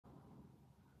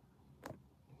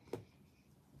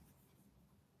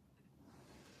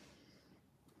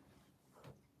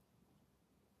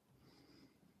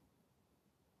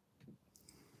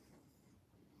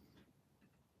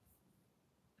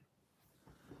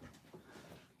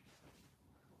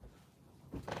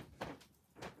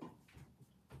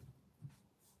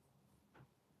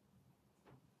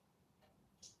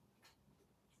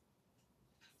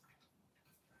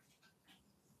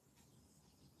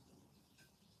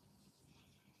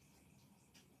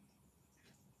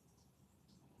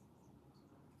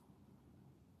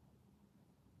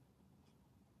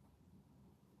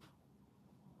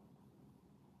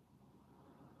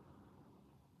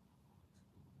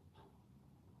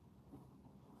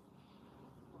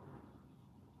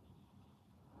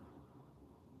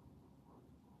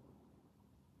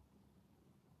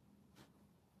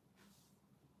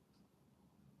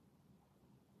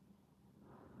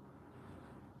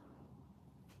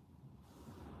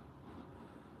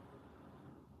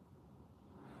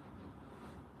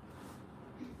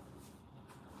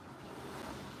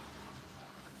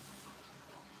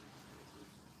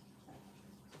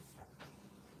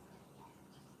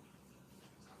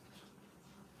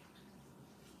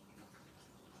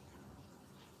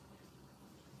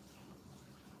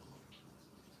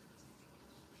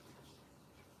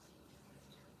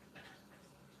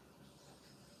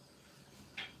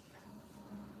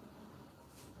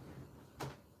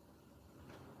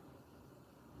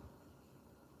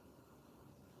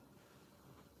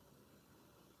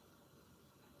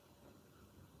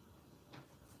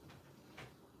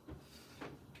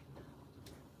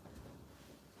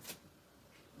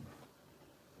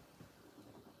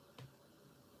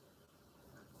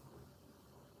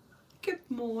Good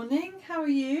morning, how are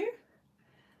you?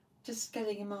 Just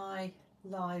getting my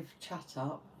live chat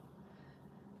up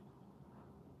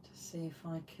to see if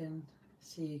I can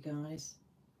see you guys.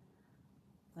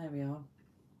 There we are.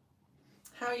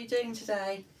 How are you doing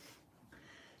today?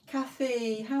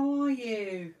 Kathy, how are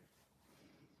you?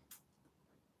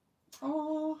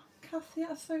 Oh, Kathy,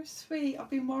 that's so sweet. I've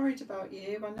been worried about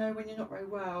you. I know when you're not very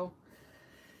well,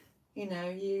 you know,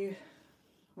 you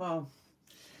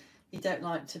don't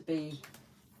like to be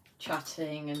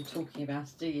chatting and talking about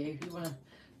it, do you? You want to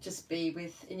just be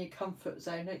in your comfort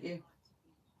zone, don't you?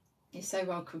 You're so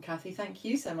welcome, Kathy. Thank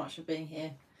you so much for being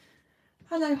here.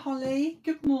 Hello, Holly.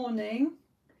 Good morning.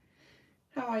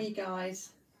 How are you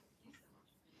guys?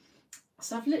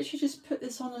 So I've literally just put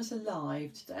this on as a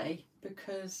live today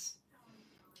because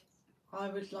I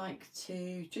would like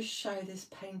to just show this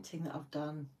painting that I've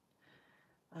done,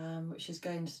 which is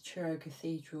going to Truro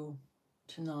Cathedral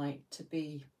tonight to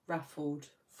be raffled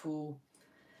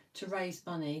to raise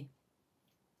money.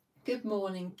 Good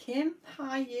morning, Kim. How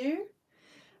are you?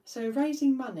 So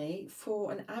raising money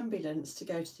for an ambulance to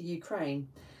go to the Ukraine.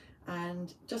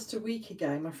 And just a week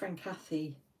ago, my friend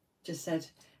Kathy just said,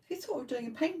 have you thought of doing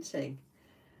a painting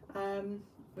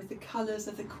with the colours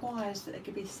of the choirs that they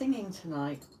could be singing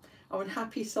tonight? Oh, and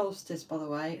happy solstice, by the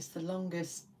way. It's the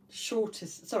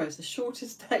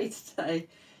shortest day today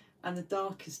and the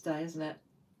darkest day, isn't it?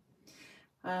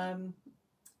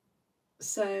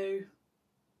 So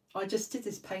I just did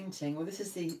this painting. Well, this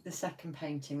is the second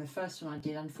painting. The first one I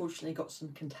did, unfortunately, got some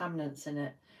contaminants in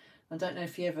it. I don't know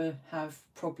if you ever have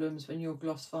problems when you're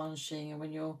gloss varnishing and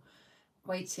when you're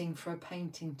waiting for a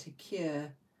painting to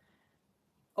cure.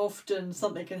 Often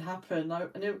something can happen. I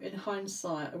know in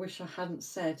hindsight, I wish I hadn't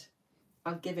said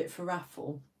I'd give it for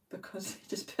raffle, because it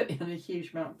just put me under a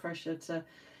huge amount of pressure to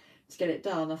get it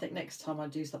done. I think next time I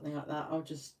do something like that, I'll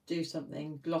just do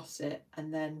something, gloss it,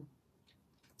 and then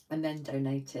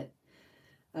donate it.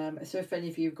 So if any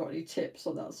of you have got any tips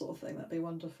on that sort of thing, that'd be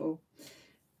wonderful.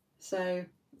 So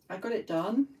I got it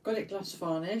done, got it gloss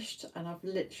varnished, and I've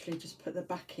literally just put the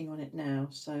backing on it now,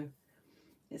 so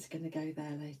it's going to go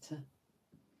there later.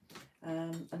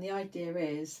 And the idea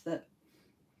is that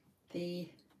the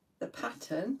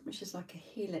pattern, which is like a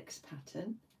helix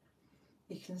pattern,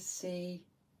 you can see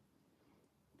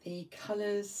the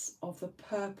colours of the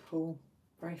purple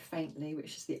very faintly,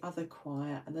 which is the other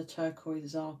choir, and the turquoise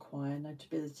is our choir,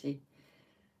 Notability.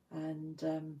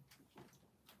 And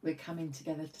we're coming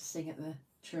together to sing at the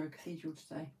Truro Cathedral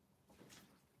today.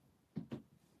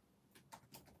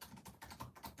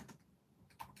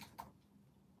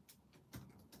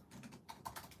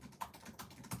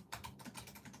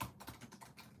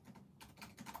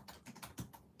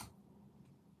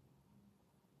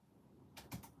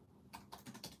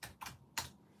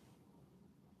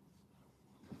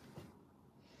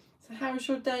 So how's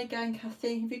your day going,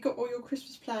 Kathy? Have you got all your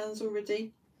Christmas plans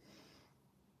already?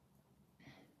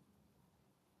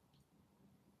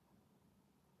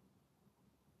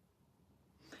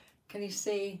 Can you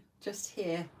see just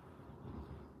here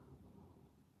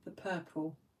the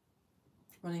purple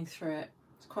running through it?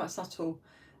 It's quite subtle.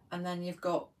 And then you've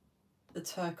got the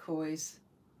turquoise.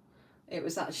 It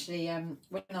was actually,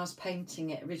 when I was painting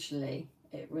it originally,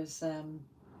 it was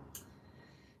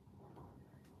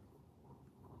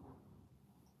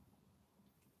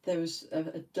there was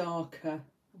a darker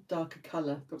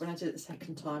colour, but when I did it the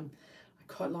second time, I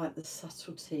quite like the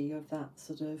subtlety of that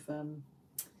sort of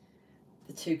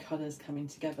the two colours coming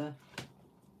together.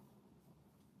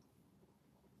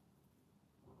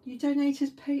 You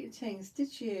donated paintings,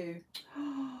 did you?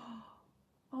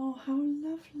 Oh, how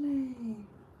lovely.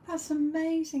 That's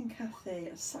amazing, Kathy.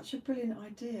 It's such a brilliant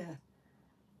idea.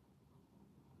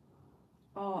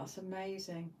 Oh, that's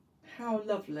amazing. How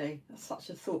lovely. That's such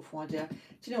a thoughtful idea.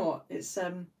 Do you know what? It's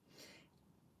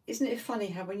isn't it funny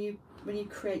how when you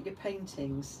create your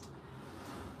paintings,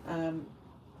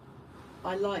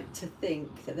 I like to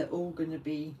think that they're all going to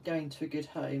be going to a good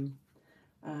home,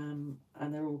 and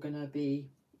they're all going to be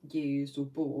used or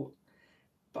bought.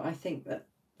 But I think that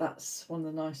that's one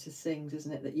of the nicest things,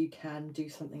 isn't it, that you can do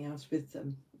something else with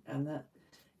them, and that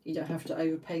you don't have to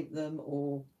overpaint them,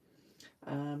 or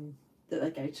that they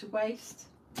go to waste.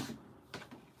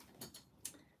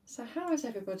 So how is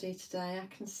everybody today? I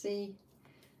can see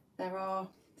there are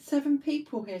 7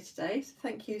 people here today, so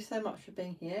thank you so much for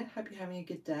being here. Hope you're having a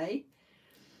good day.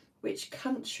 Which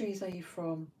countries are you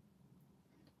from?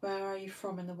 Where are you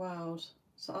from in the world?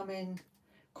 So I'm in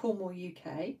Cornwall,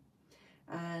 UK,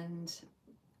 and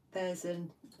there's a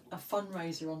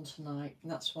fundraiser on tonight,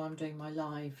 and that's why I'm doing my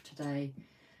live today.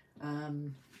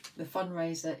 The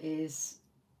fundraiser is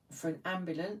for an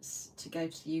ambulance to go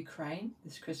to the Ukraine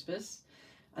this Christmas,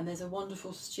 and there's a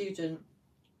wonderful student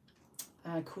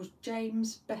called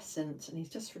James Besant, and he's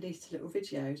just released a little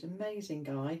video. He's an amazing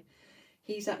guy.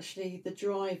 He's actually the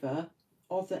driver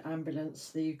of the ambulance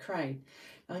to the Ukraine.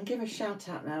 And give a shout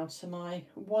out now to my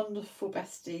wonderful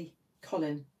bestie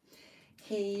Colin.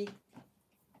 He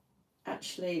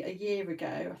actually, a year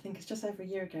ago, I think it's just over a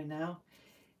year ago now,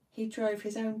 he drove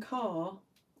his own car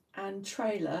and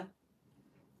trailer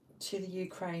to the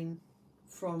Ukraine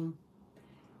from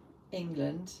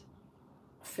England,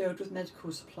 filled with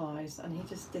medical supplies, and he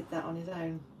just did that on his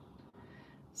own.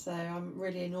 So I'm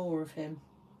really in awe of him,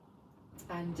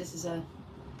 and this is a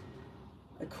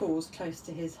cause close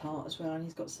to his heart as well, and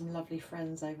he's got some lovely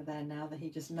friends over there now that he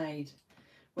just made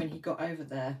when he got over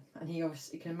there. And he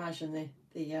obviously, you can imagine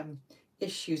the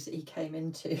issues that he came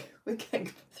into with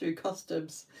going through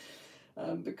customs,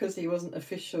 because he wasn't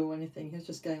official or anything, he was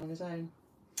just going on his own.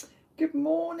 Good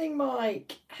morning,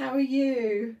 Mike, how are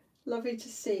you? Lovely to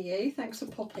see you, thanks for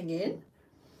popping in.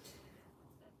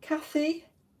 Kathy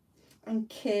and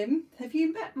Kim, have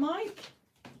you met Mike?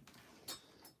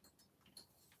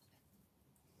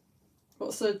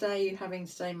 What sort of day are you having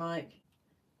today, Mike?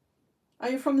 Are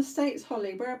you from the States,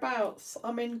 Holly? Whereabouts?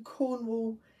 I'm in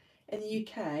Cornwall in the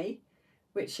UK,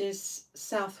 which is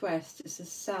southwest. It's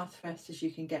as southwest as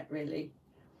you can get, really.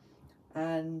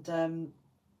 And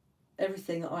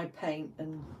everything that I paint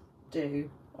and do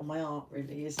on my art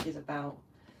really is about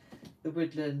the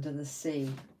woodland and the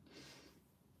sea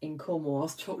in Cornwall. I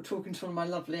was talking to one of my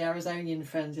lovely Arizonian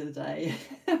friends the other day,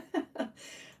 and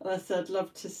I said, I'd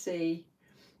love to see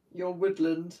your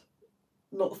woodland,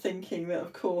 not thinking that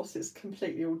of course it's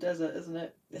completely all desert, isn't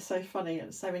it? It's so funny and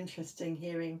it's so interesting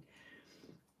hearing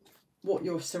what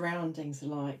your surroundings are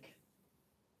like.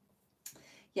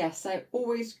 Yeah, so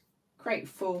always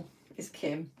grateful is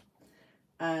Kim,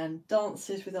 and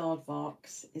dances with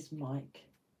aardvarks is Mike.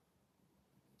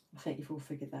 I think you've all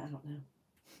figured that out now.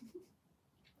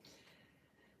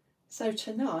 So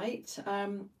tonight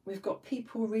we've got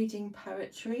people reading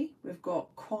poetry, we've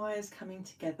got choirs coming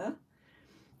together.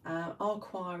 Our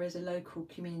choir is a local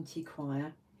community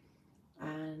choir,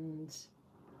 and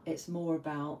it's more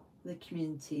about the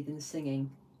community than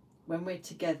singing. When we're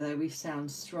together we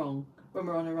sound strong, when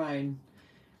we're on our own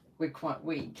we're quite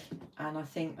weak, and I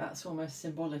think that's almost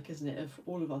symbolic, isn't it, of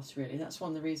all of us really. That's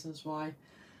one of the reasons why I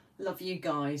love you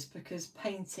guys, because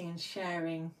painting and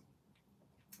sharing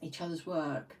each other's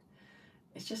work,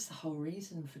 it's just the whole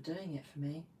reason for doing it for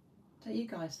me. Don't you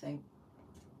guys think?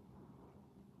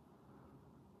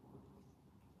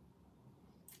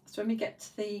 So when we get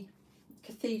to the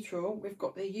cathedral, we've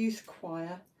got the youth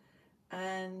choir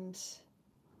and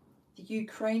the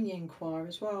Ukrainian choir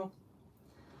as well.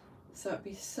 So it'd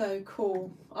be so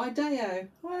cool. Ideo.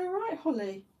 Oh, all right,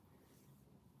 Holly.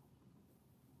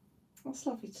 That's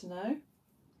lovely to know.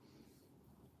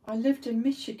 I lived in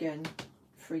Michigan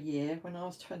for a year when I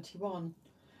was 21.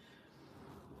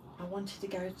 I wanted to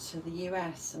go to the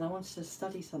US and I wanted to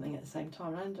study something at the same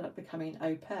time. I ended up becoming an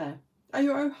au pair. Oh,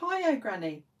 you're Ohio,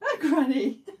 Granny. Oh,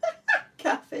 Granny.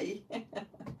 Kathy.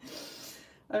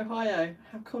 Ohio.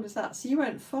 How cool is that? So you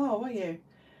weren't far, were you?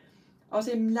 I was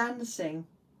in Lansing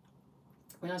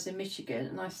when I was in Michigan,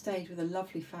 and I stayed with a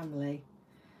lovely family.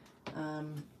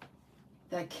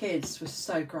 Their kids were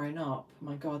so grown up.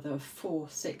 My God, there were 4,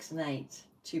 6 and 8,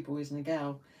 2 boys and a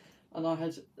girl. And I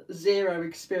had 0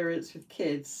 experience with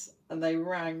kids, and they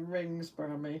rang rings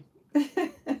around me.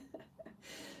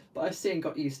 But I soon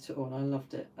got used to it all, and I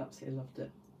loved it. Absolutely loved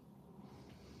it.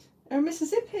 Oh,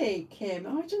 Mississippi, Kim.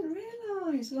 Oh, I didn't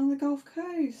realise. Along the Gulf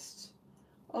Coast.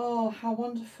 Oh, how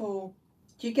wonderful.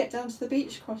 Do you get down to the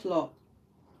beach quite a lot?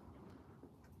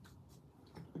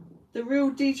 The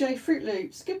real DJ Fruit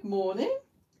Loops. Good morning.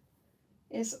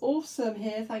 It's awesome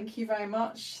here. Thank you very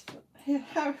much.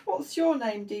 What's your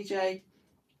name, DJ?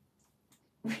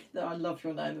 No, I love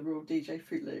your name, the real DJ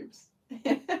Fruit Loops.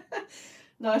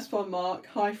 Nice one, Mark.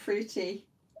 Hi, Fruity.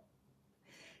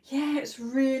 Yeah, it's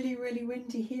really, really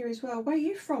windy here as well. Where are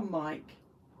you from, Mike?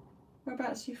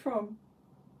 Whereabouts are you from?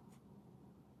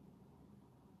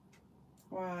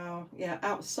 Wow. Yeah,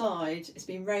 outside it's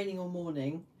been raining all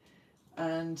morning,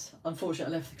 and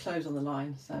unfortunately I left the clothes on the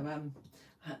line, so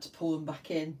I had to pull them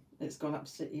back in. It's gone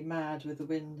absolutely mad with the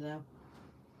wind now.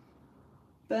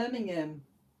 Birmingham.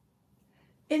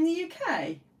 In the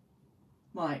UK?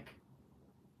 Mike?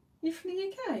 You from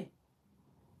the UK?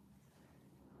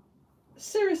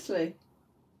 Seriously?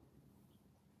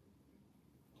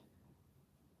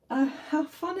 How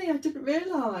funny, I didn't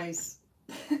realise.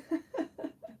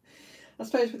 I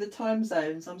suppose with the time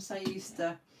zones, I'm so used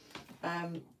to,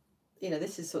 you know,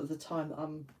 this is sort of the time that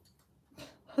I'm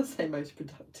I'll say most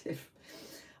productive.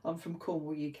 I'm from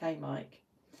Cornwall, UK, Mike.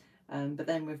 But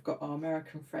then we've got our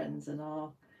American friends and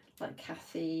our, like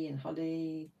Kathy and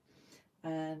Holly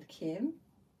and Kim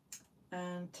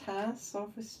and Taz,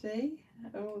 obviously,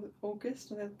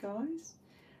 August and the other guys,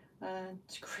 and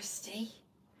Christy.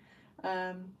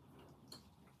 And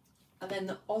then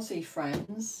the Aussie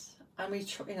friends, and we,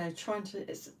 trying to,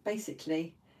 it's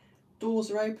basically, doors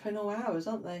are open all hours,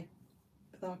 aren't they?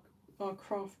 With our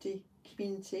crafty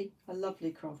community, a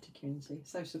lovely crafty community,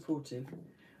 so supportive.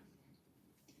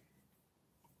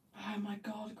 Oh my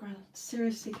God, Gran,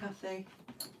 seriously, Kathy.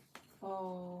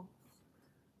 Oh,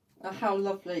 how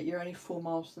lovely. You're only 4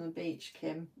 miles from the beach,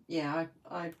 Kim. Yeah,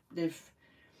 I live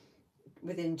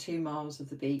within 2 miles of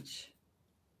the beach.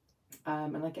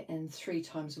 And I get in 3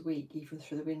 times a week, even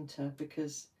through the winter,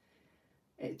 because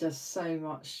it does so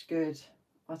much good.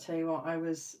 I tell you what, I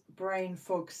was brain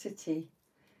fog city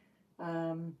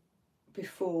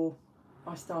before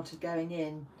I started going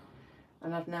in,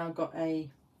 and I've now got a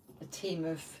team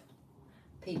of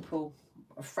people,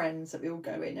 friends, that we all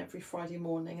go in every Friday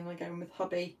morning, and I go in with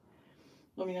hubby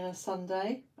normally on a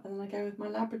Sunday, and then I go with my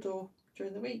Labrador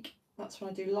during the week. That's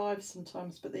when I do live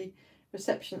sometimes, but the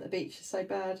reception at the beach is so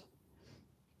bad.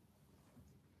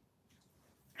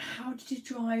 How did you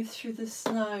drive through the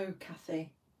snow,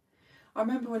 Kathy? I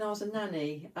remember when I was a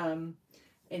nanny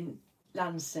in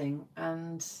Lansing,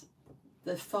 and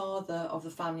the father of the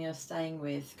family I was staying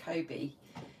with, Kobe,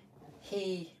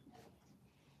 he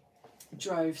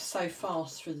drove so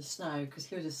fast through the snow because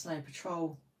he was a snow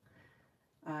patrol,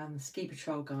 ski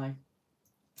patrol guy,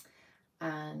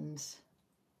 and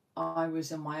I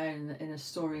was on my own in a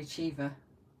Story Achiever,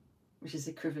 which is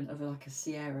the equivalent of like a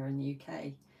Sierra in the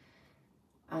UK.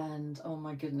 And oh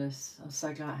my goodness, I'm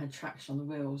so glad I had traction on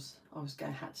the wheels. I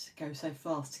had to go so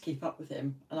fast to keep up with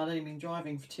him, and I'd only been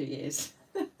driving for 2 years.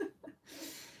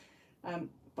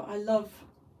 But I love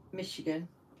Michigan,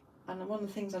 and one of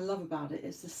the things I love about it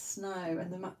is the snow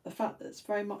and the fact that it's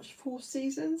very much 4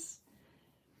 seasons.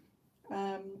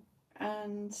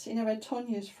 And you know where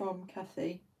Tonya's from,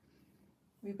 Kathy?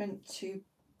 We went to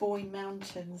Boyne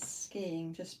Mountains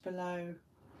skiing just below.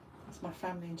 That's my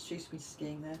family introduced me to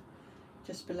skiing there.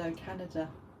 Just below Canada.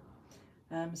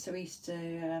 So we used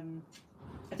to,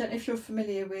 I don't know if you're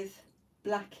familiar with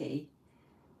Blackie,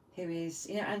 who is,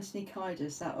 Anthony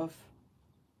Kiedis out of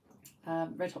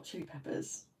Red Hot Chili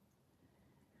Peppers.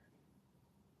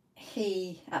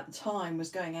 He, at the time, was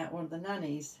going out one of the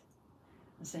nannies,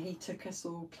 and so he took us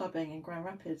all clubbing in Grand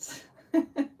Rapids.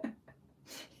 It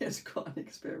was quite an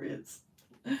experience.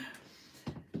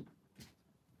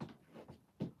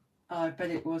 I bet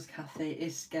it was, Kathy. It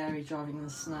is scary driving in the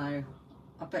snow.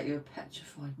 I bet you were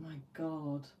petrified. My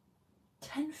God.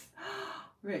 10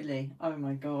 really? Oh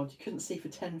my God. You couldn't see for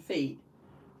 10 feet?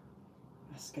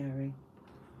 That's scary.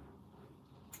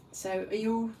 So are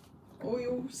you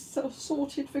all sort of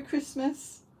sorted for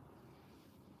Christmas?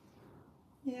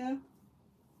 Yeah.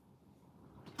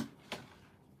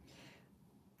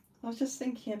 I was just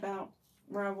thinking about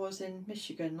where I was in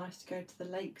Michigan. I used to go to the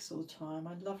lakes all the time.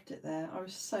 I loved it there. I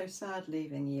was so sad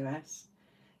leaving the US.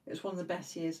 It was one of the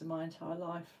best years of my entire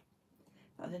life.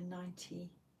 That was in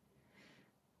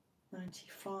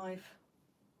 95.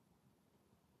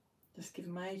 Just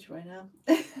giving my age away now.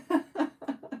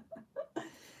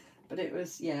 But it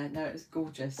was, it was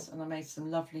gorgeous. And I made some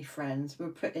lovely friends. We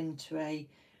were put into it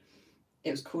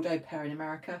was called Au Pair in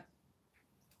America.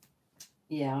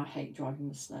 Yeah, I hate driving in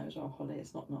the snow as well, Holly.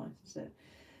 It's not nice, is it?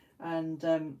 And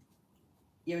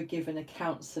you were given a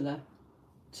counsellor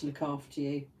to look after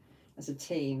you as a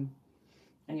team,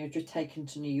 and you're just taken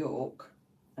to New York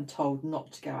and told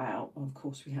not to go out. Well, of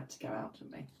course we had to go out,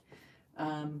 didn't we?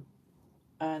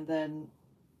 And then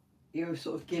you were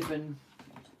sort of given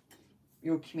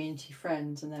your community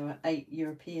friends, and there were 8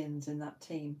 Europeans in that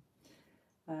team.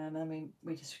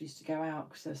 We just used to go out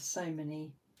because there's so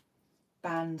many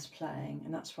bands playing,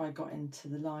 and that's where I got into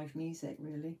the live music,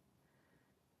 really,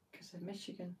 because of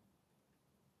Michigan.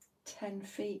 10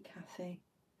 feet, Kathy.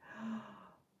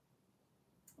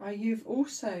 Oh, you've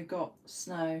also got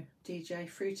snow, DJ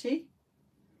Fruity.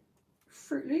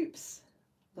 Fruit Loops.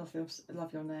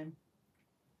 Love your name.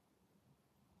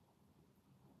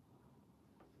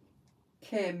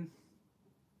 Kim,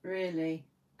 really?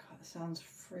 God, that sounds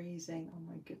freezing. Oh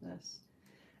my goodness.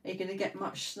 Are you going to get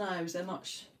much snow? Is there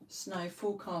much snow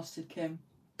forecasted, Kim?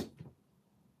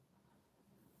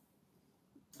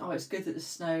 Oh, it's good that the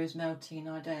snow is melting in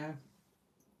Idaho.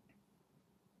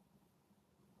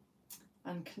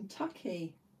 And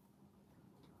Kentucky.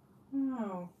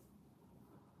 Wow.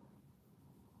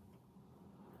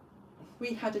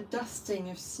 We had a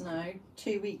dusting of snow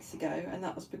 2 weeks ago, and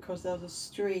that was because there was a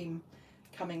stream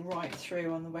coming right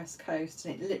through on the west coast,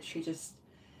 and it literally just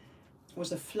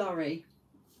was a flurry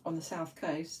on the south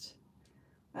coast.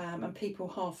 And people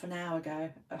half an hour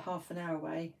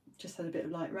away just had a bit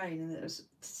of light rain, and it was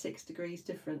 6 degrees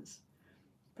difference.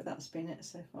 But that's been it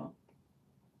so far.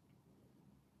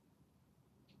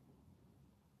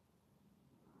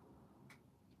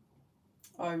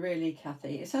 Oh really,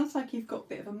 Kathy? It sounds like you've got a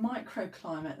bit of a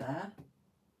microclimate there.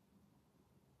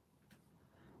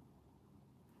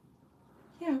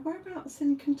 Yeah, whereabouts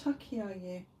in Kentucky are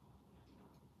you?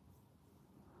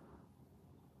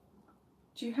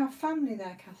 Do you have family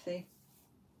there, Kathy?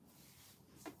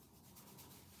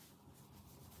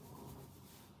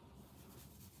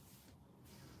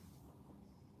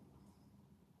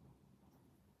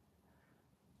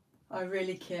 Oh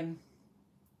really, Kim?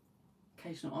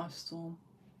 Occasional ice storm.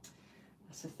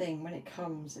 That's the thing, when it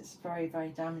comes, it's very, very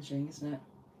damaging, isn't it?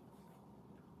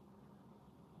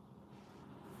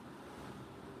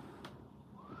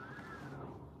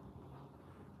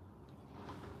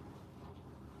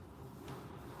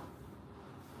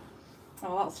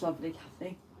 Oh, that's lovely,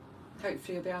 Kathy.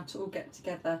 Hopefully you'll be able to all get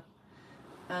together.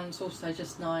 And it's also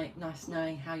just nice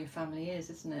knowing how your family is,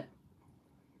 isn't it?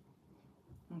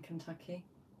 In Kentucky.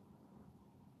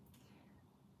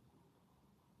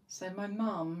 So my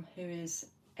mum, who is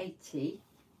 80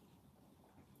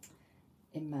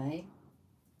 in May,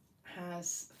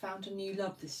 has found a new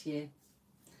love this year.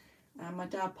 And my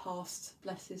dad passed,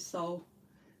 bless his soul,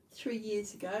 3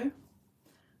 years ago.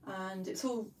 And it's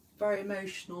all very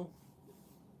emotional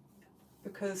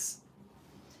because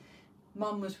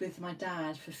Mum was with my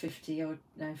dad for 50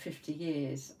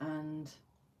 years, and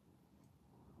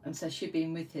so she'd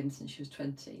been with him since she was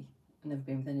 20 and never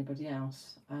been with anybody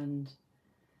else. And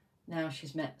now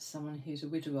she's met someone who's a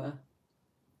widower,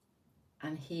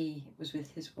 and he was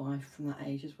with his wife from that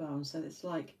age as well. And so it's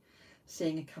like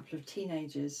seeing a couple of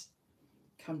teenagers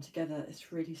come together.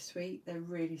 It's really sweet. They're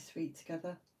really sweet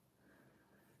together.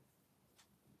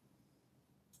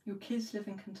 Your kids live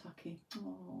in Kentucky.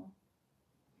 Oh.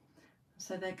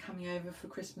 So they're coming over for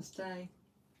Christmas Day.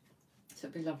 So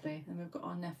it'll be lovely. And we've got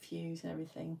our nephews and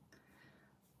everything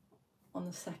on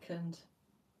the 2nd.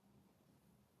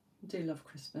 I do love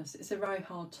Christmas. It's a very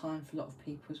hard time for a lot of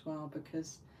people as well,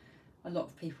 because a lot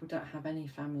of people don't have any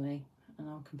family and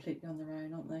are completely on their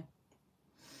own, aren't they?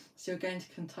 So you're going to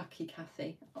Kentucky,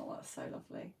 Kathy. Oh, that's so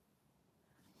lovely.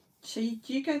 So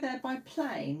do you go there by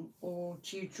plane or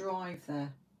do you drive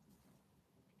there?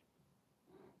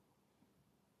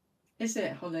 Is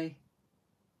it, Holly?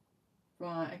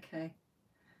 Right, okay.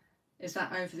 Is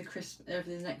that over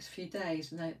the next few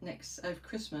days, over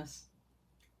Christmas?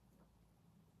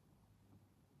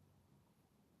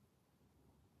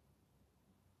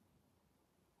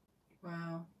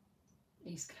 Wow.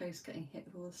 East Coast getting hit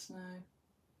with all the snow.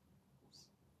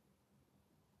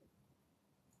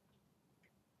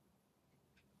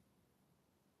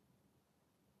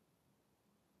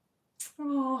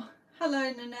 Oh,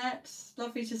 hello Nanette.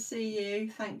 Lovely to see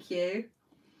you. Thank you.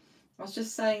 I was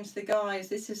just saying to the guys,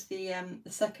 this is the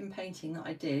second painting that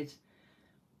I did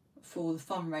for the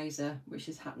fundraiser, which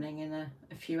is happening in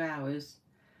a few hours.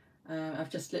 I've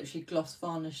just literally gloss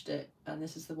varnished it, and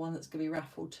this is the one that's going to be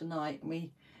raffled tonight. And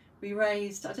we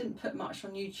raised, I didn't put much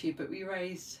on YouTube, but we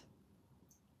raised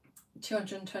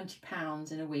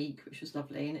 £220 in a week, which was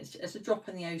lovely. And it's a drop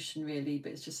in the ocean really,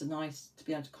 but it's just nice to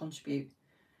be able to contribute,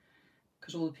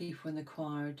 because all the people in the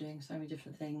choir are doing so many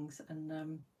different things,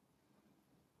 and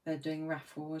they're doing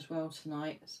raffle as well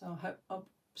tonight. So I hope I'll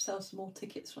sell some more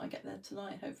tickets when I get there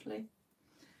tonight, hopefully.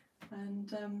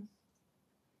 And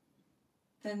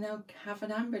then they'll have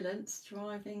an ambulance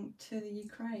driving to the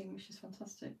Ukraine, which is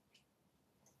fantastic.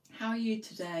 How are you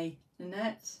today,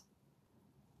 Nanette?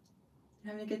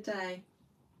 Having a good day?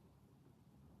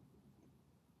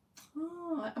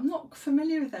 Oh, I'm not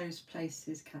familiar with those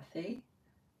places, Kathy.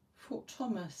 Fort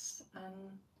Thomas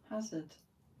and Hazard.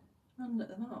 I'll look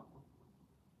them up.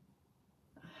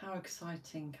 How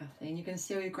exciting, Kathy. And you're going to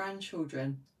see all your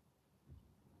grandchildren.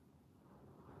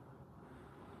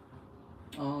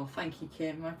 Oh, thank you,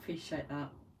 Kim. I appreciate that.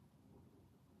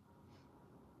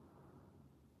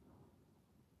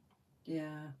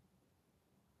 Yeah.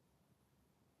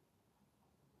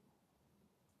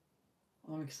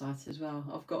 I'm excited as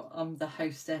well. I'm the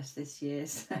hostess this year,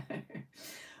 so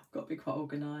I've got to be quite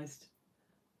organised.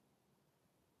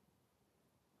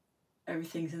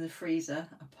 Everything's in the freezer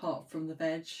apart from the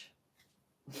veg.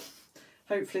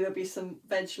 Hopefully there'll be some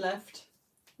veg left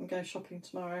and go shopping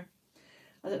tomorrow.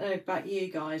 I don't know about you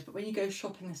guys, but when you go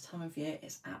shopping this time of year,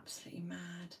 it's absolutely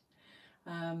mad.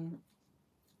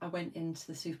 I went into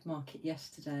the supermarket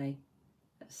yesterday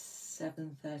at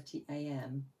 7:30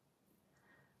 a.m.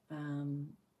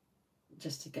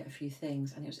 Just to get a few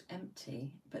things, and it was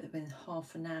empty, but within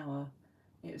half an hour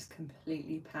it was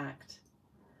completely packed.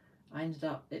 I ended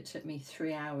up, it took me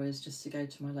 3 hours just to go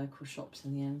to my local shops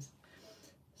in the end.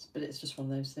 But it's just one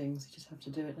of those things, you just have to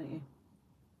do it, don't you?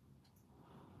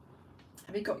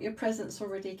 Have you got your presents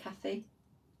already, Kathy?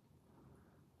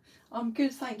 I'm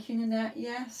good, thank you, Nanette.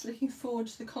 Yes, looking forward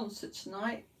to the concert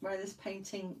tonight, where this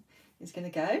painting is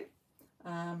going to go.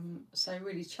 So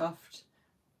really chuffed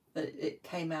that it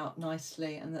came out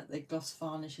nicely and that the gloss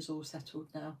varnish is all settled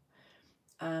now.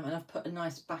 And I've put a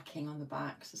nice backing on the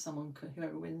back so someone can,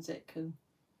 whoever wins it, can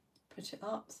put it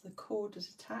up. So the cord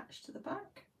is attached to the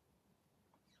back.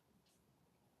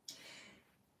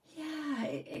 Yeah,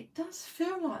 it does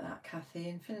feel like that, Kathy,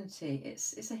 Infinity.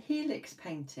 It's a helix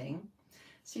painting.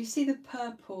 So you see the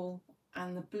purple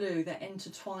and the blue, they're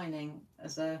intertwining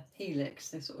as a helix.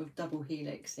 They're sort of double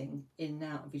helixing in and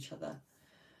out of each other.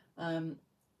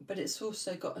 But it's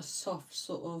also got a soft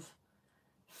sort of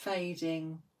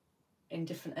fading in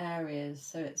different areas.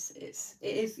 So it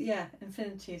is, yeah,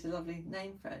 Infinity is a lovely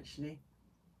name for it, actually.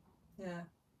 Yeah.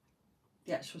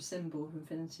 The actual symbol of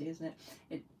infinity, isn't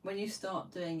it? When you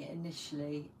start doing it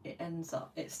initially,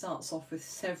 it starts off with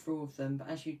several of them, but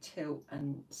as you tilt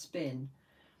and spin,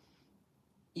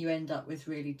 you end up with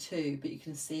really two. But you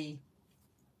can see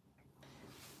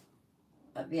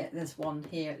at the end, there's one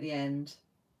here at the end,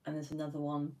 and there's another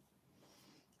one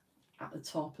at the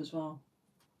top as well.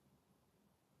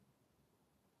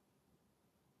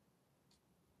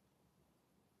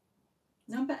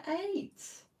 Number 8.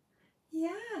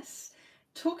 Yes.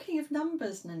 Talking of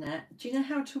numbers, Nanette, do you know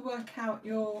how to work out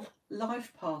your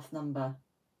life path number?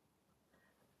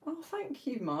 Oh, thank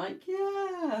you, Mike.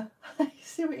 Yeah, I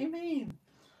see what you mean.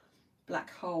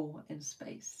 Black hole in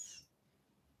space.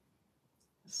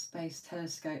 Space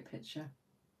telescope picture.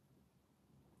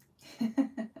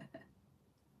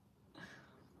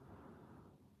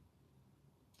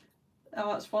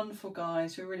 Oh, that's wonderful,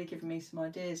 guys. You're really giving me some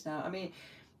ideas now. I mean,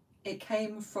 it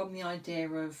came from the idea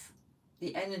of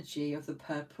the energy of the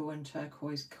purple and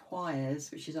turquoise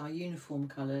choirs, which is our uniform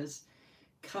colours,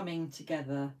 coming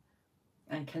together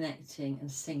and connecting and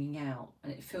singing out.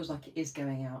 And it feels like it is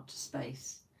going out to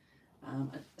space,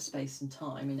 space and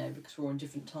time, you know, because we're all in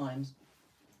different times.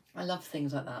 I love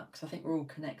things like that because I think we're all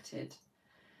connected.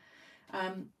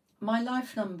 My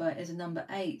life number is a number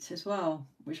 8 as well,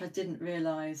 which I didn't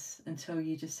realise until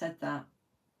you just said that.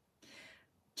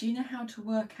 Do you know how to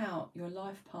work out your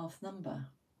life path number,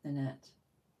 Nanette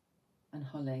and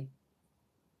Holly?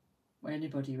 Or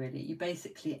anybody really? You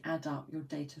basically add up your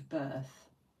date of birth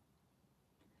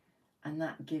and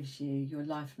that gives you your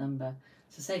life number.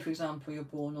 So say, for example, you're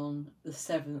born on the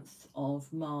 7th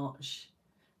of March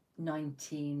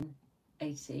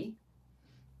 1980.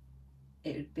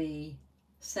 It would be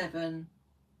 7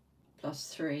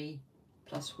 plus 3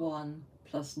 plus 1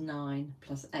 plus 9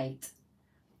 plus 8.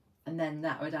 And then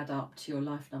that would add up to your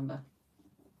life number.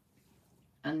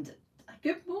 And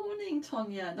good morning,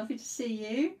 Tonya. Lovely to see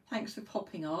you. Thanks for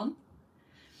popping on.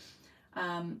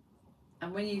 And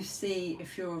when you see,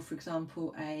 if you're, for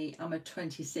example, I'm a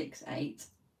 26-8,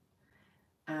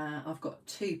 I've got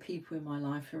 2 people in my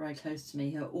life who are very close to me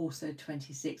who are also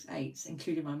 26-8s,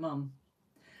 including my mum.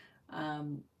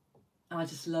 I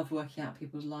just love working out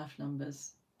people's life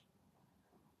numbers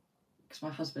because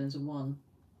my husband is a 1.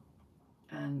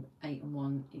 And 8 and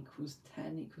 1 equals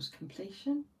 10 equals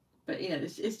completion. But you know,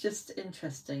 it's just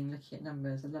interesting looking at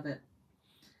numbers. I love it.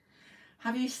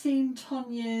 Have you seen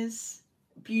Tonya's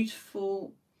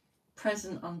beautiful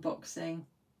present unboxing?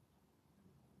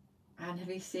 And have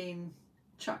you seen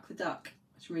Chuck the Duck?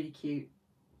 It's really cute.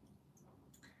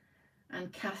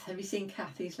 And Kath, have you seen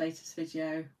Kathy's latest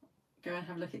video? Go and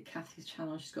have a look at Kathy's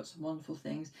channel. She's got some wonderful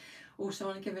things. Also, I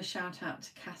want to give a shout out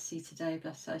to Cassie today.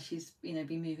 Bless her. She's, you know,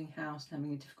 been moving house and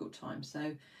having a difficult time.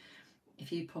 So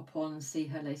if you pop on and see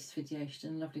her latest video, she's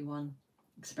done a lovely one,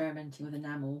 experimenting with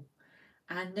enamel.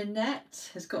 And Nanette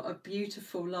has got a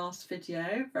beautiful last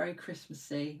video, very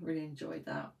Christmassy. Really enjoyed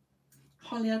that.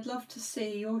 Holly, I'd love to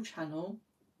see your channel.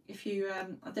 If you,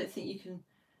 I don't think you can.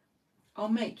 I'll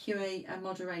make you a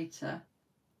moderator.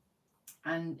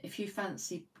 And if you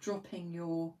fancy dropping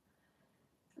your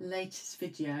latest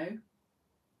video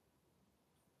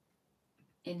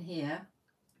in here,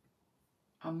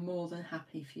 I'm more than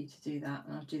happy for you to do that.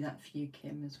 And I'll do that for you,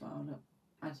 Kim, as well,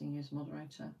 adding you as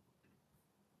moderator.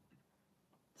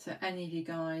 So any of you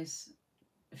guys,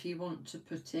 if you want to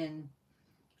put in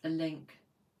a link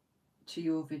to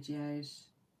your videos,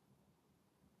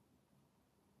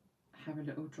 have a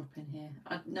little drop in here.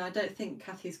 No, I don't think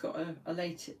Kathy's got a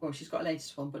latest, well, she's got a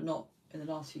latest one, but not in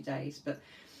the last few days. But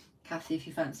Kathy, if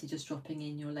you fancy just dropping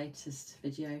in your latest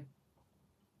video.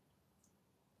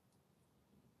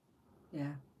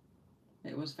 Yeah,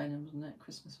 it was Venom, wasn't it?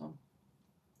 Christmas one.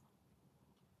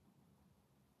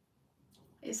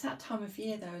 It's that time of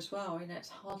year though as well, you know, it's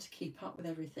hard to keep up with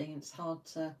everything. It's hard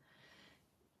to,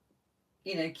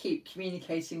 you know, keep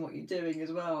communicating what you're doing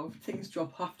as well. Things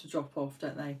have to drop off,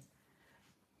 don't they?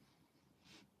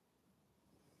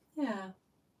 Yeah.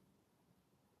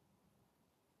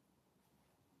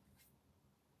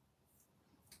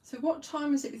 So what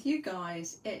time is it with you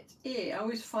guys? I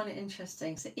always find it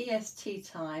interesting. So EST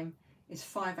time is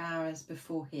 5 hours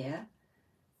before here.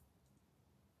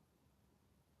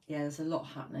 Yeah, there's a lot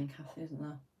happening, Kathy, isn't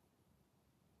there?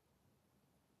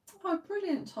 Oh,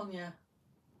 brilliant, Tonya.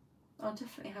 I'll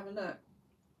definitely have a look.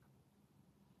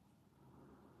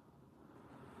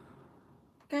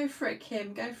 Go for it,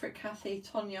 Kim. Go for it, Kathy,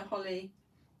 Tonya, Holly.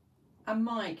 And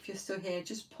Mike, if you're still here,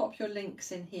 just pop your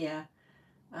links in here.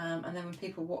 And then when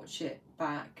people watch it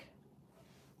back,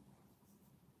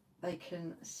 they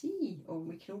can see, or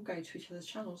we can all go to each other's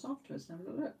channels afterwards and have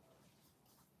a look.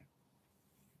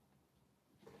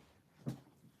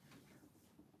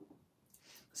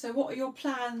 So what are your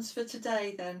plans for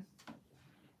today then?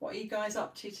 What are you guys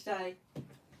up to today?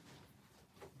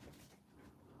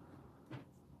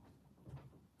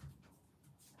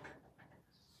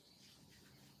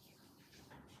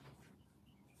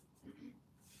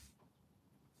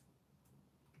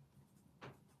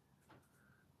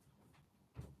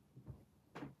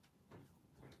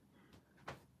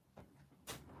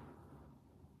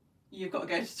 You've got to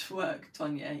go to work,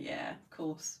 Tonya. Yeah, of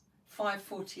course.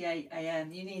 5:48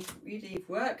 AM. You leave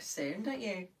work soon, don't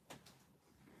you?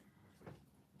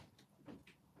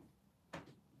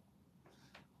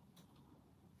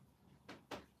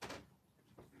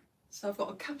 So I've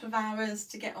got a couple of hours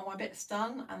to get all my bits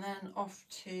done, and then off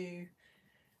to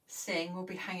sing. We'll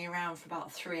be hanging around for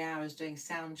about 3 hours doing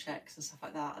sound checks and stuff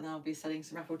like that, and then I'll be selling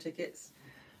some raffle tickets,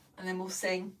 and then we'll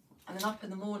sing, and then up in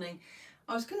the morning.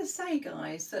 I was going to say,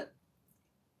 guys, that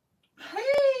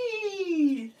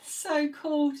hey, so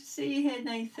cool to see you here,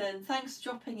 Nathan. Thanks for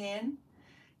dropping in.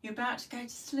 You're about to go to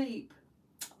sleep.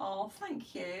 Oh,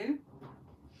 thank you.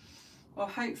 Well,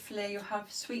 hopefully you'll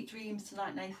have sweet dreams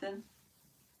tonight, Nathan.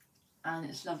 And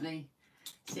it's lovely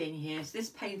seeing you here. So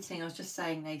this painting, I was just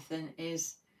saying, Nathan,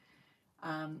 is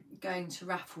going to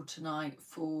raffle tonight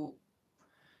for,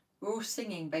 we're all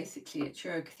singing basically at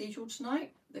Truro Cathedral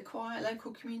tonight, the choir,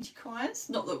 local community choirs.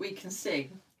 Not that we can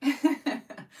sing,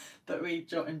 but we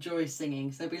enjoy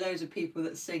singing. So there'll be loads of people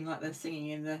that sing like they're singing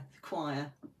in the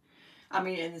choir. I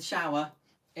mean, in the shower,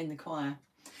 in the choir.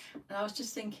 And I was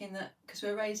just thinking that, because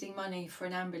we're raising money for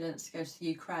an ambulance to go to the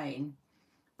Ukraine,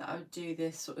 that I would do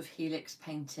this sort of helix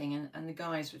painting, and the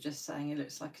guys were just saying it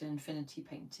looks like an infinity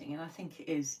painting, and I think it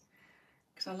is,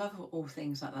 because I love all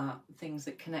things like that, things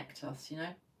that connect us, you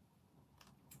know.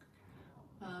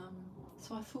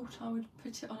 So I thought I would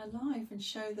put it on a live and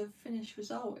show the finished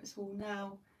result. It's all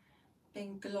now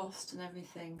being glossed and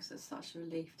everything, so it's such a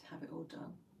relief to have it all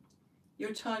done.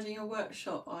 You're charging your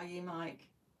workshop, are you, Mike?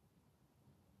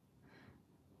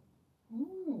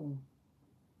 Ooh,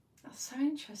 that's so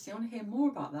interesting. I want to hear more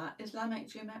about that. Islamic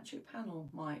geometric panel,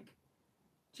 Mike.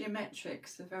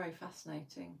 Geometrics are very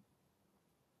fascinating.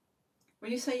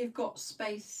 When you say you've got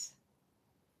space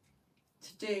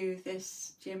to do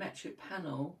this geometric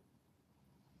panel,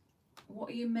 what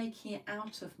are you making it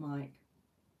out of, Mike?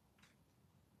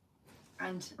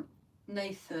 And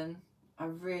Nathan, I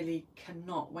really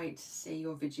cannot wait to see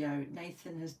your video.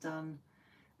 Nathan has done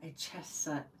a chest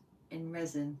set in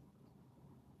resin.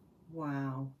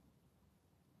 Wow.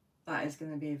 That is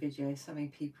going to be a video so many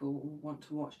people will want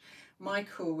to watch.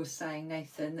 Michael was saying,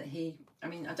 Nathan, that I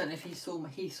mean, I don't know if he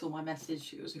saw my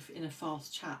message. It was in a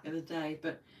fast chat the other day,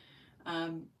 but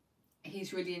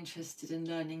he's really interested in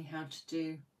learning how to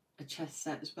do a chest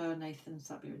set as well, Nathan,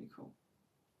 so that'd be really cool.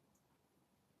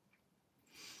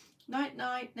 Night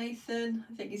night, Nathan.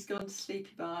 I think he's gone to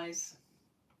sleepy buys.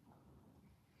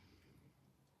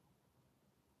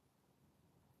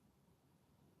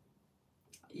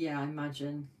 Yeah, I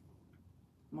imagine,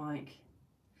 Mike.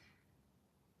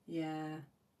 Yeah.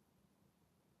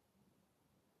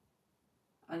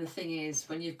 And the thing is,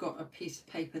 when you've got a piece of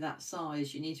paper that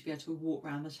size, you need to be able to walk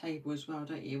around the table as well,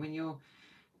 don't you, when you're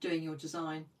doing your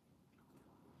design.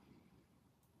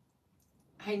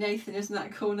 Hey Nathan, isn't that a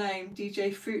cool name?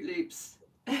 DJ Fruit Loops.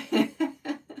 I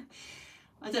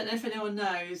don't know if anyone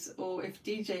knows, or if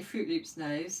DJ Fruit Loops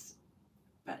knows,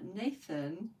 but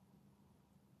Nathan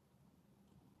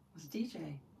was a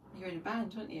DJ. You're in a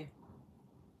band, aren't you?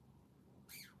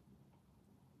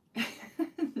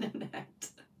 Nanette.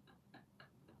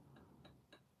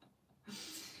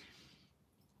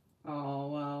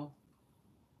 Oh, well.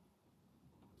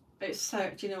 It's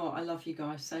so, do you know what? I love you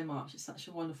guys so much. It's such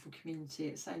a wonderful community.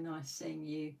 It's so nice seeing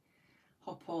you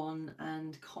hop on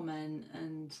and comment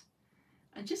and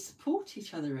just support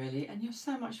each other, really. And you're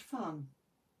so much fun.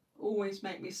 Always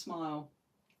make me smile.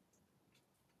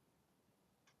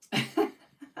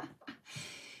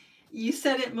 You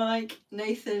said it, Mike.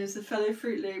 Nathan is a fellow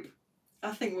Fruit Loop.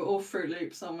 I think we're all Fruit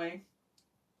Loops, aren't we?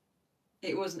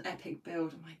 It was an epic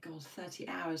build. Oh my God, 30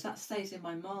 hours. That stays in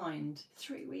my mind.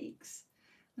 3 weeks.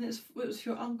 And it was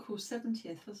your uncle's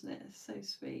 70th, wasn't it? It's so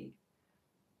sweet.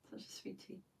 Such a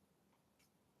sweetie.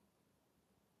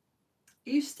 Are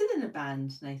you still in a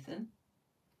band, Nathan?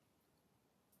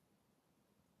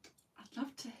 I'd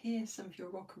love to hear some of your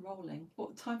rock and rolling.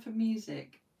 What type of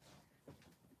music?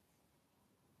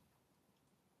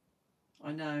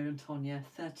 I know, Antonia,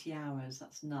 30 hours.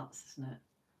 That's nuts, isn't it?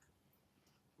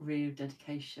 Real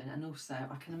dedication. And also,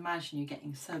 I can imagine you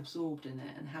getting so absorbed in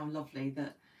it, and how lovely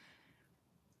that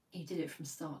you did it from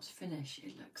start to finish.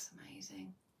 It looks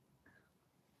amazing.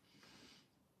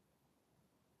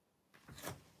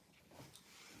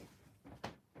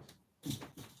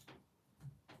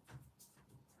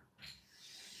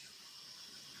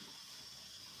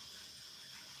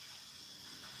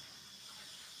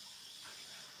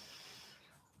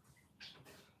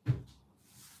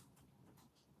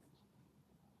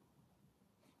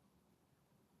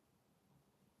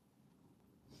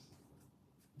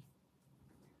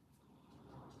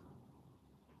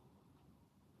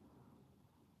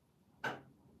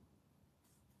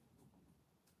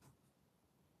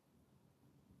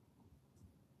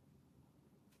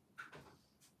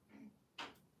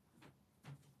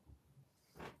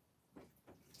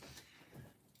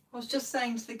 I was just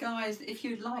saying to the guys that if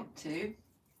you'd like to,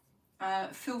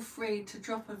 feel free to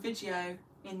drop a video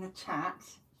in the chat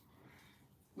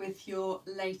with your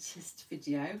latest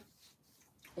video,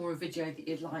 or a video that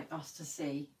you'd like us to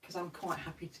see, because I'm quite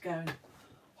happy to go and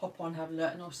hop on, have a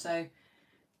look, and also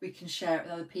we can share it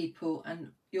with other people. And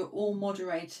you're all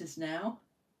moderators now,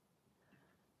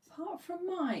 apart from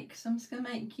Mike, so I'm just going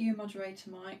to make you a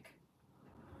moderator, Mike.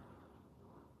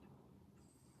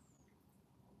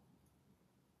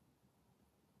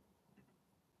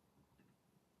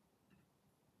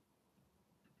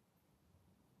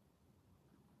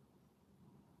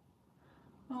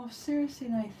 Oh, seriously,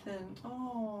 Nathan.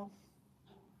 Oh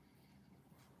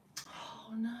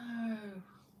no.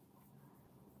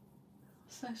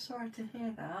 So sorry to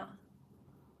hear that.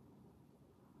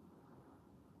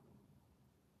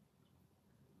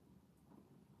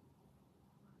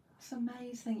 It's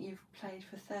amazing you've played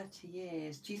for 30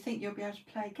 years. Do you think you'll be able to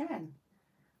play again?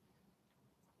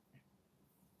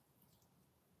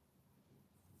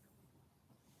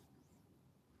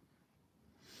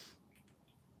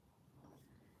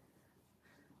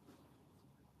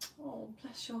 Oh,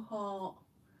 bless your heart.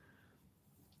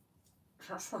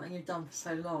 That's something you've done for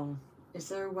so long. Is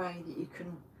there a way that you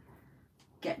can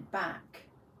get back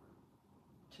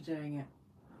to doing it?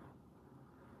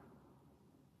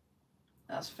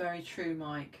 That's very true,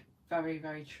 Mike. Very,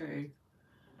 very true.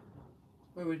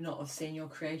 We would not have seen your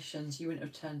creations. You wouldn't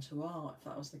have turned to art if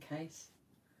that was the case.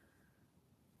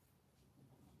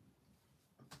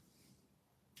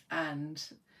 And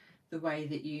the way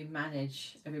that you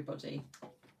manage everybody,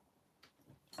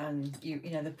 and you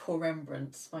know, the poor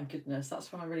remembrance, my goodness,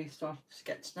 that's when I really started to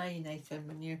get to know you, Nathan,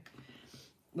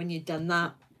 when you'd done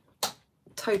that.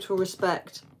 Total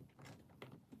respect.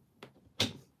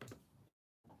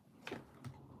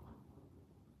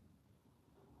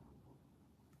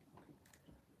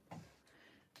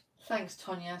 Thanks,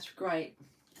 Tonya, that's great.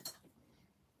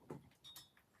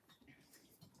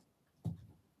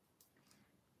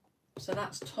 So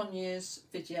that's Tonya's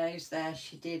videos there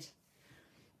she did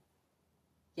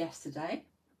yesterday,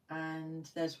 and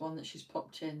there's one that she's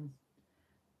popped in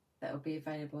that will be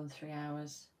available in 3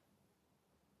 hours.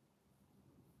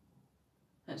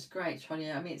 That's great,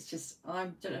 Tonya. I mean, it's just, I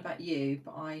don't know about you,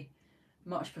 but I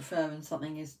much prefer when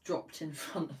something is dropped in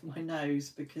front of my nose,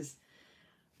 because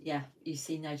yeah, you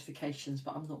see notifications,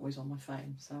 but I'm not always on my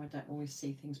phone, so I don't always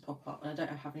see things pop up, and I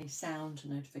don't have any sound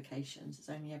notifications. It's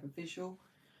only ever visual.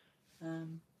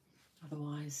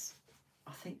 Otherwise,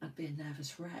 I think I'd be a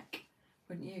nervous wreck,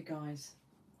 wouldn't you guys,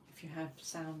 if you had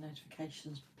sound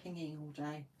notifications pinging all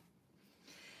day?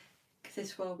 Because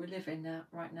this world we live in now,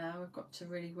 right now, we've got to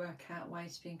really work out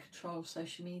ways to be in control of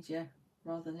social media,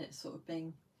 rather than it sort of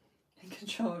being in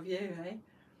control of you, eh?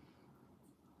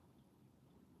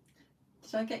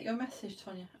 Did I get your message,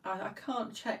 Tonya? I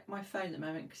can't check my phone at the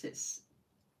moment because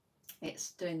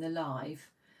it's doing the live,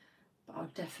 but I'll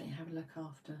definitely have a look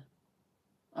after.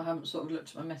 I haven't sort of looked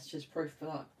at my messages proof for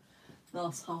like the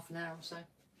last half an hour or so.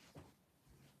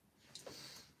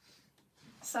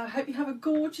 So I hope you have a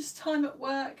gorgeous time at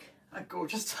work. A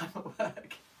gorgeous time at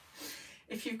work.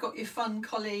 If you've got your fun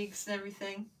colleagues and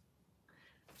everything.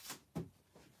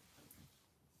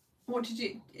 What did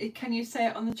you, can you say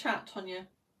it on the chat, Tonya?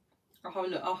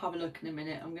 I'll have a look in a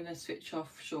minute. I'm going to switch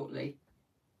off shortly.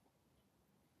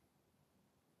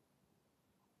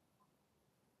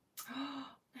 Oh,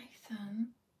 Nathan,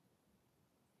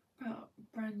 about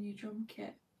brand new drum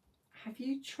kit. Have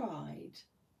you tried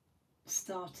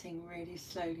starting really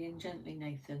slowly and gently,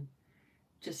 Nathan?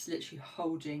 Just literally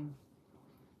holding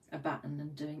a baton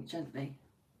and doing it gently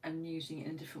and using it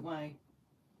in a different way.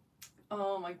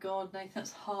 Oh my God, Nathan,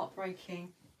 that's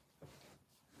heartbreaking.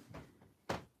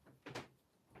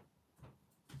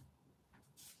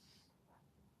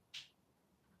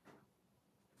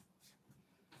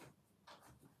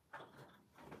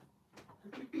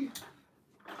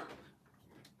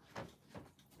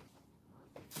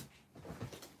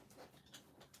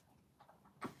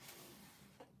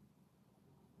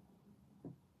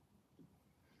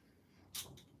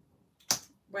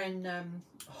 When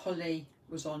Holly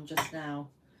was on just now,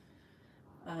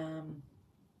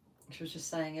 she was just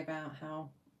saying about how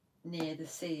near the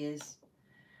sea is.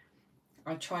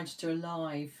 I tried to do a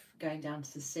live going down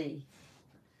to the sea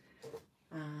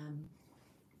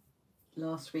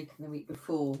last week and the week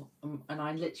before, and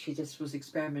I literally just was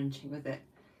experimenting with it,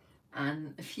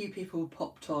 and a few people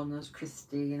popped on. There was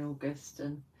Christy and August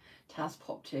and Taz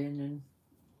popped in and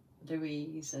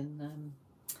Louise and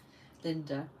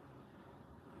Linda,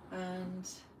 and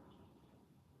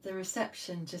the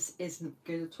reception just isn't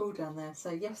good at all down there.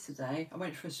 So yesterday I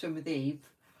went for a swim with Eve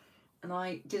and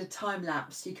I did a time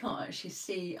lapse, so you can't actually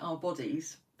see our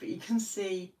bodies, but you can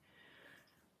see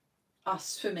us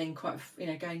swimming quite,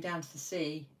 going down to the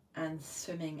sea and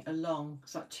swimming along.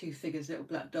 It's like two figures, little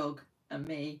black dog and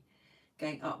me,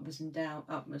 going upwards and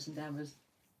downwards,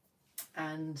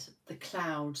 and the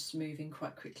clouds moving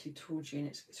quite quickly towards you, and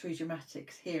it's really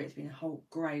dramatic. Here it's been a whole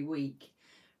grey week,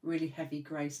 really heavy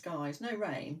grey skies, no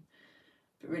rain,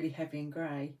 but really heavy and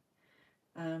grey.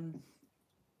 And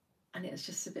it was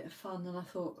just a bit of fun, and I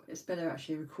thought it's better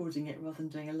actually recording it rather than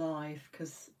doing a live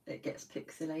because it gets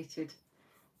pixelated.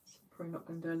 So I'm probably not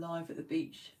going to do a live at the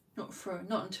beach. Not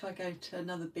until I go to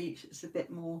another beach that's a bit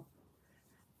more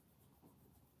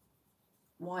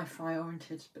Wi-Fi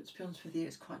oriented. But to be honest with you,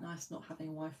 it's quite nice not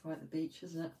having Wi-Fi at the beach,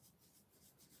 isn't it?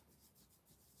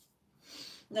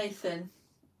 Nathan,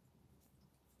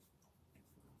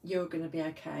 you're going to be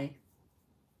okay.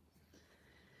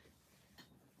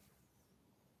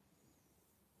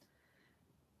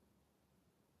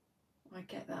 I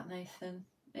get that, Nathan.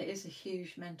 It is a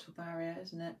huge mental barrier,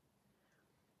 isn't it?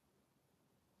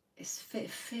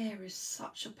 Fear is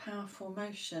such a powerful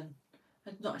emotion.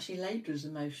 And not actually labelled as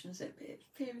emotions,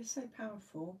 fear is so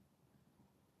powerful.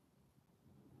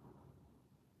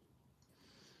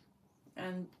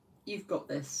 And you've got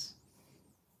this.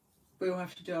 We all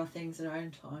have to do our things in our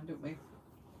own time, don't we?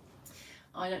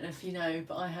 I don't know if you know,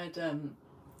 but I had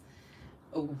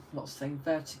lots of things,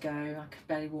 vertigo. I could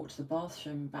barely walk to the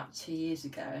bathroom about 2 years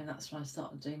ago, and that's when I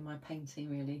started doing my painting,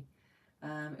 really.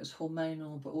 It was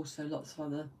hormonal, but also lots of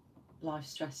other life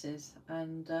stresses,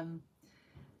 and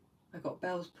I got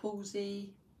Bell's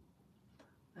palsy,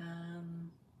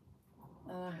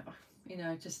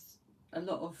 just a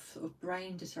lot of sort of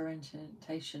brain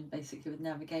disorientation, basically, with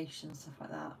navigation and stuff like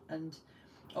that. And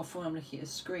often when I'm looking at a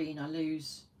screen, I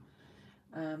lose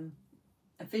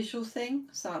a visual thing,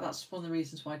 so that's one of the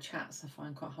reasons why chats I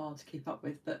find quite hard to keep up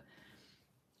with, but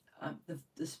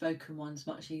the spoken one's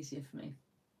much easier for me.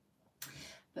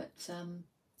 But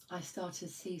I started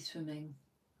sea swimming,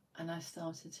 and I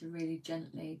started to really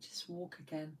gently just walk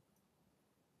again,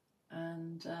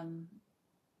 and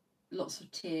lots of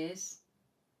tears,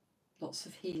 lots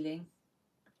of healing,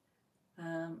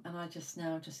 and I just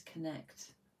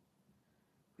connect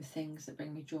with things that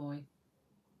bring me joy.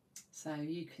 So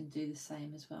you can do the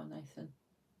same as well, Nathan,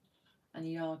 and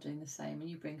you are doing the same, and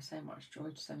you bring so much joy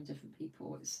to so many different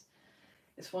people.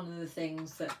 It's one of the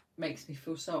things that makes me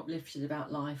feel so uplifted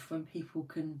about life, when people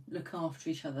can look after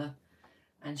each other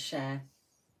and share.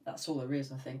 That's all there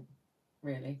is, I think,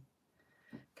 really.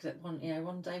 Because one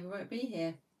day we won't be here.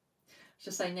 I was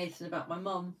just saying, Nathan, about my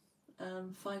mum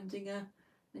finding a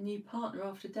new partner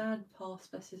after Dad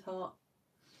passed, bless his heart,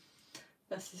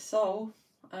 bless his soul,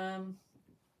 and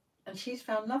she's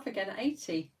found love again at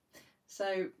 80.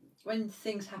 So when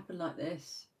things happen like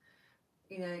this,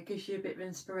 you know, it gives you a bit of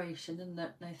inspiration, doesn't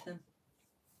it, Nathan?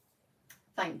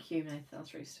 Thank you, Nathan,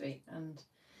 that's really sweet. And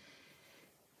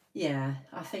yeah,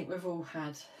 I think we've all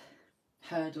had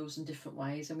hurdles in different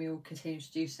ways, and we all continue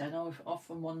to do so. And I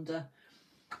often wonder,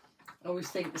 I always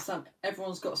think that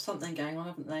everyone's got something going on,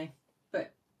 haven't they?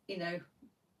 But, you know,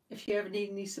 if you ever need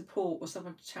any support or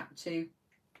someone to chat to,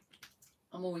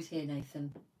 I'm always here,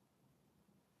 Nathan.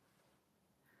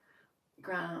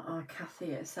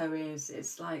 Kathy, it so is.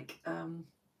 It's like,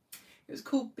 it was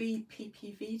called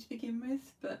BPPV to begin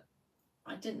with, but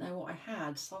I didn't know what I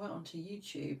had, so I went onto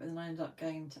YouTube, and then I ended up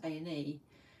going to A&E.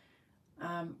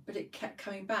 But it kept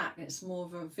coming back, and it's more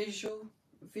of a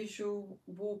visual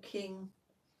walking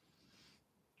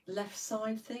left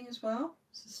side thing as well.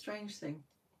 It's a strange thing.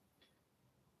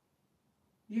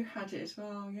 You had it as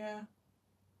well, yeah.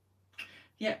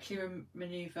 The Epley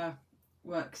manoeuvre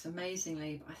works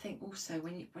amazingly, but I think also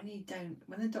when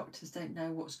the doctors don't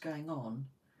know what's going on,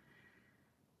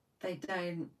 they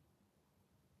don't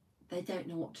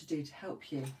know what to do to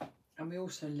help you. And we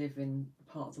also live in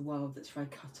a part of the world that's very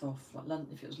cut off, like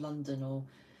London. If it was London or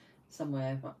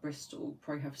somewhere like Bristol,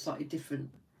 probably have a slightly different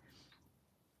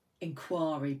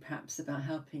inquiry perhaps about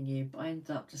helping you. But I ended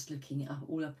up just looking it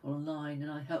all up online,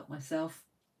 and I helped myself.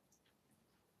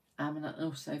 And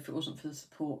also, if it wasn't for the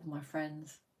support of my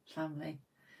friends, family,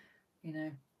 you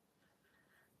know.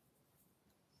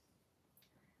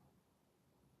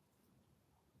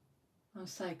 I'm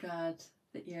so glad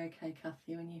that you're okay,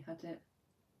 Kathy, when you had it.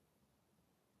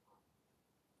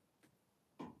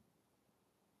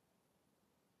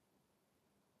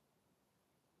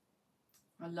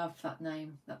 I love that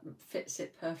name. That fits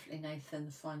it perfectly, Nathan,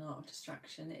 the fine art of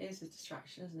distraction. It is a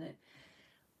distraction, isn't it?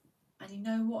 And you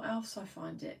know what else I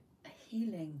find it?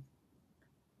 Healing.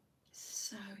 It's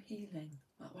so healing.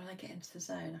 Like when I get into the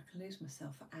zone, I can lose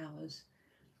myself for hours,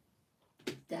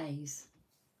 days.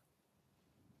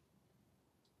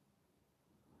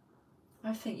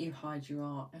 I think you hide your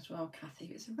art as well, Kathy.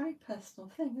 It's a very personal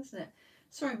thing, isn't it?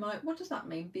 Sorry, Mike, what does that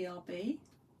mean, BRB?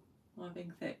 Am I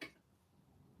being thick?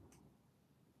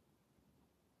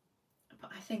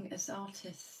 But I think as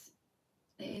artists,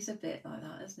 it is a bit like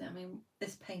that, isn't it? I mean,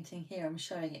 this painting here, I'm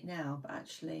showing it now, but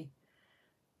actually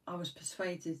I was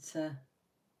persuaded to,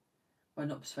 well,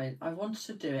 not persuaded, I wanted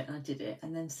to do it and I did it,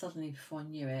 and then suddenly before I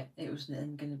knew it, it was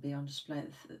then going to be on display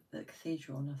at the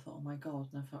cathedral, and I thought, oh my God,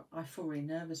 and I feel really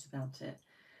nervous about it.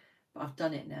 But I've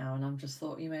done it now, and I'm just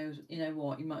thought, you know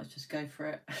what, you might just go for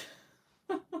it.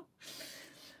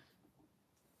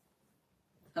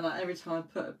 And like every time I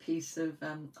put a piece of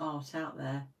art out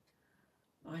there,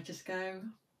 I just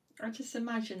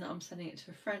imagine that I'm sending it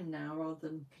to a friend now rather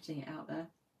than putting it out there.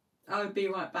 I would be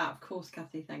right back, of course,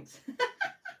 Kathy, thanks.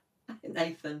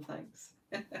 Nathan, thanks.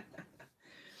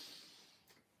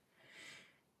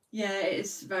 Yeah, it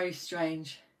is very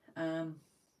strange.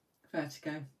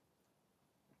 Vertigo.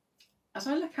 As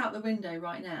I look out the window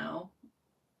right now,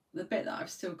 the bit that I've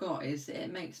still got is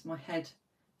it makes my head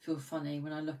feel funny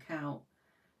when I look out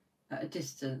at a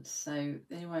distance. So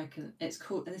the only way I can,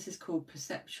 and this is called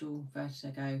perceptual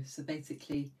vertigo. So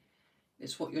basically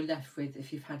it's what you're left with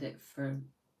if you've had it for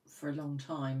a long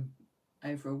time,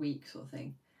 over a week sort of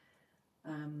thing.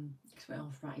 Because it went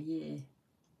on for about a year.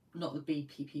 Not the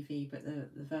BPPV, but the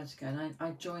vertigo. And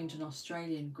I joined an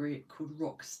Australian group called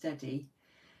Rock Steady,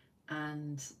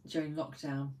 and during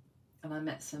lockdown, and I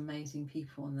met some amazing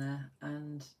people on there.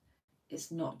 And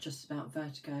it's not just about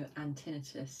vertigo and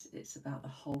tinnitus, it's about the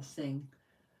whole thing.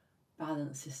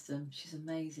 Balance system. She's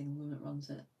amazing, the woman that runs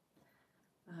it.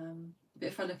 But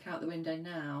if I look out the window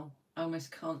now, I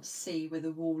almost can't see where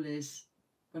the wall is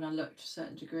when I look to a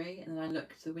certain degree, and then I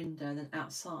look to the window and then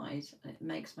outside, and it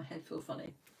makes my head feel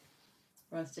funny.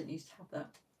 Whereas I didn't used to have that.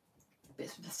 But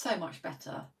it's so much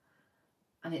better,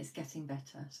 and it's getting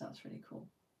better, so that's really cool.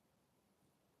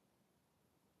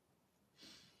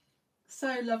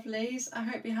 So lovelies, I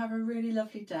hope you have a really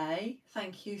lovely day.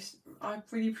 Thank you. I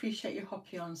really appreciate you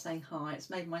hopping on and saying hi. It's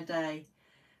made my day.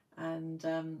 And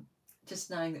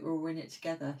just knowing that we're all in it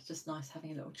together, it's just nice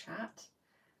having a little chat,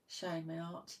 showing my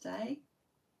art today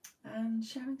and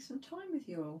sharing some time with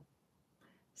you all.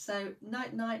 So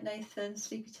night night, Nathan,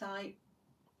 sleepy tight.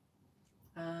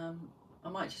 I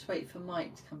might just wait for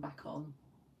Mike to come back on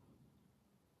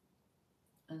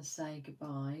and say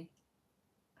goodbye.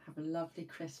 Have a lovely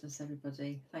Christmas,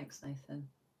 everybody. Thanks, Nathan.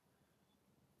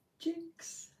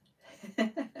 Jinx.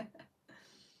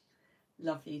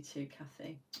 Love you too,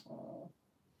 Kathy. Aww.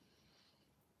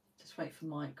 Just wait for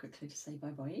Mike quickly to say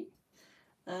bye-bye.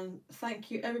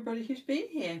 Thank you, everybody who's been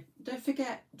here. Don't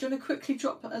forget, do you want to quickly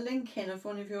drop a link in of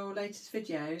one of your latest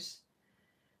videos?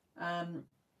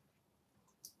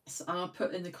 So I'll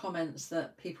put in the comments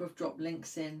that people have dropped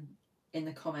links in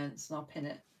the comments, and I'll pin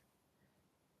it.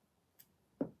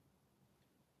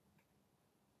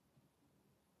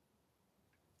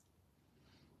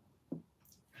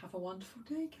 Have a wonderful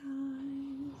day,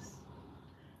 guys.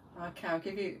 Okay, I'll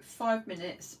give you 5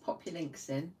 minutes, pop your links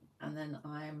in, and then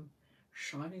I'm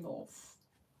signing off.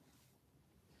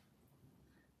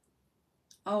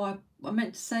 Oh, I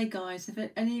meant to say, guys,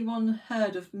 if anyone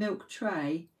heard of Milk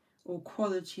Tray or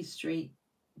Quality Street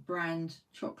brand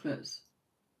chocolates?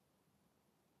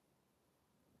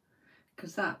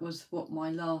 Because that was what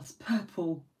my last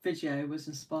purple video was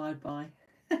inspired by.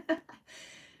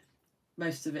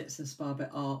 Most of it's inspired by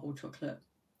art or chocolate.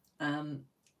 And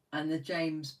the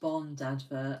James Bond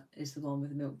advert is the one with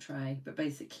the Milk Tray, but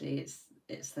basically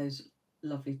it's those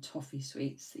lovely toffee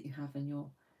sweets that you have in your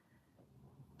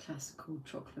classical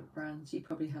chocolate brands. You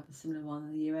probably have a similar one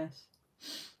in the US.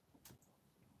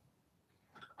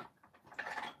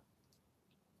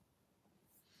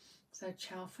 So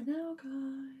ciao for now,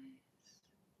 guys.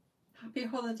 Happy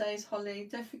holidays, Holly.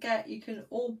 Don't forget, you can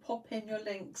all pop in your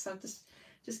links. I'm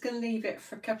just going to leave it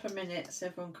for a couple of minutes.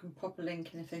 Everyone can pop a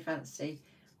link in if they fancy.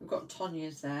 We've got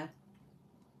Tonya's there.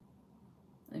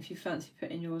 And if you fancy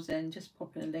putting yours in, just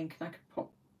pop in a link and I can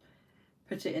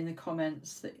put it in the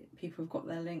comments that people have got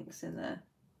their links in there.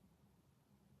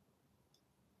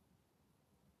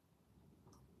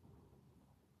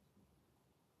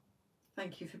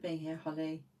 Thank you for being here,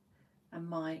 Holly, and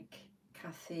Mike,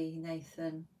 Kathy,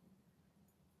 Nathan,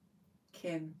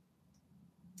 Kim,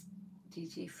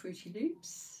 DG Fruity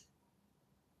Loops.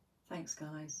 Thanks,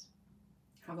 guys.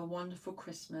 Have a wonderful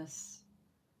Christmas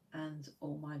and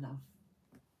all my love.